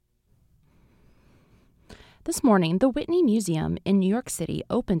This morning, the Whitney Museum in New York City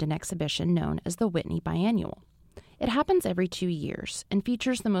opened an exhibition known as the Whitney Biennial. It happens every 2 years and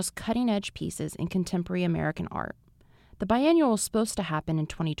features the most cutting-edge pieces in contemporary American art. The biennial was supposed to happen in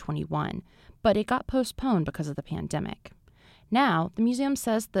 2021, but it got postponed because of the pandemic. Now, the museum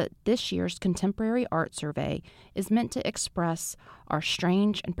says that this year's contemporary art survey is meant to express our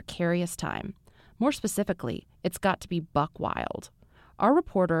strange and precarious time. More specifically, it's got to be buck wild. Our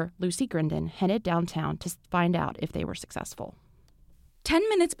reporter, Lucy Grindon, headed downtown to find out if they were successful. 10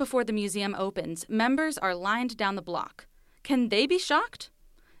 minutes before the museum opens, members are lined down the block. Can they be shocked?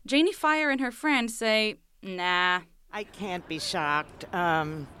 Janie Fire and her friend say, nah. I can't be shocked.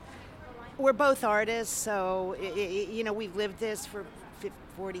 We're both artists, so, we've lived this for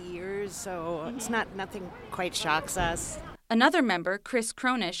 40 years, so it's nothing quite shocks us. Another member, Chris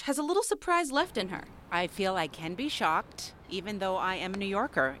Cronish, has a little surprise left in her. I feel I can be shocked, even though I am a New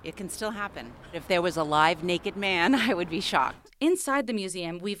Yorker. It can still happen. If there was a live naked man, I would be shocked. Inside the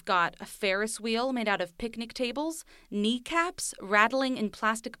museum, we've got a Ferris wheel made out of picnic tables, kneecaps rattling in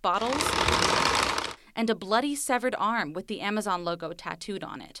plastic bottles, and a bloody severed arm with the Amazon logo tattooed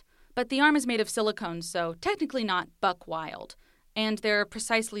on it. But the arm is made of silicone, so technically not buck wild. And there are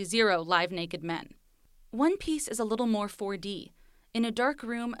precisely 0 live naked men. One piece is a little more 4D. In a dark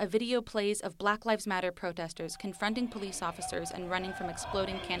room, a video plays of Black Lives Matter protesters confronting police officers and running from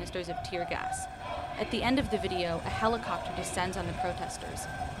exploding canisters of tear gas. At the end of the video, a helicopter descends on the protesters.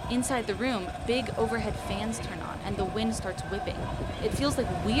 Inside the room, big overhead fans turn on and the wind starts whipping. It feels like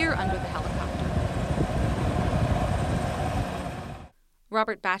we're under the helicopter.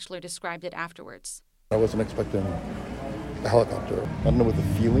 Robert Batchelor described it afterwards. I wasn't expecting a helicopter. I don't know what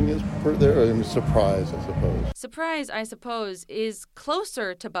the feeling is for there. I'm surprised, I suppose. Surprise, I suppose, is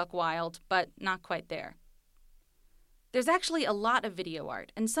closer to buck wild, but not quite there. There's actually a lot of video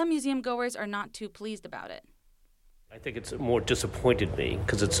art, and some museum goers are not too pleased about it. I think it's more disappointed me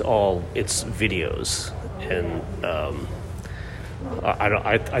because it's videos, and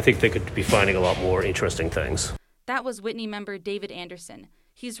I think they could be finding a lot more interesting things. That was Whitney member David Anderson.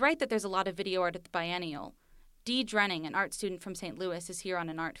 He's right that there's a lot of video art at the biennial. Dee Drenning, an art student from St. Louis, is here on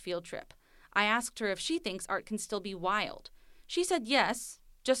an art field trip. I asked her if she thinks art can still be wild. She said yes,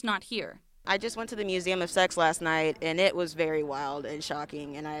 just not here. I just went to the Museum of Sex last night, and it was very wild and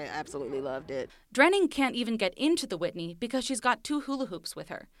shocking, and I absolutely loved it. Drenning can't even get into the Whitney because she's got 2 hula hoops with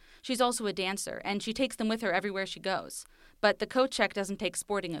her. She's also a dancer, and she takes them with her everywhere she goes. But the coat check doesn't take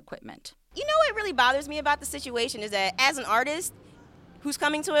sporting equipment. You know what really bothers me about the situation is that as an artist who's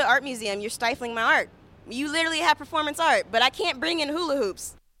coming to an art museum, you're stifling my art. You literally have performance art, but I can't bring in hula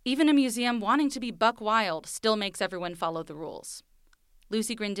hoops. Even a museum wanting to be buck wild still makes everyone follow the rules.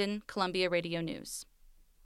 Lucy Grindon, Columbia Radio News.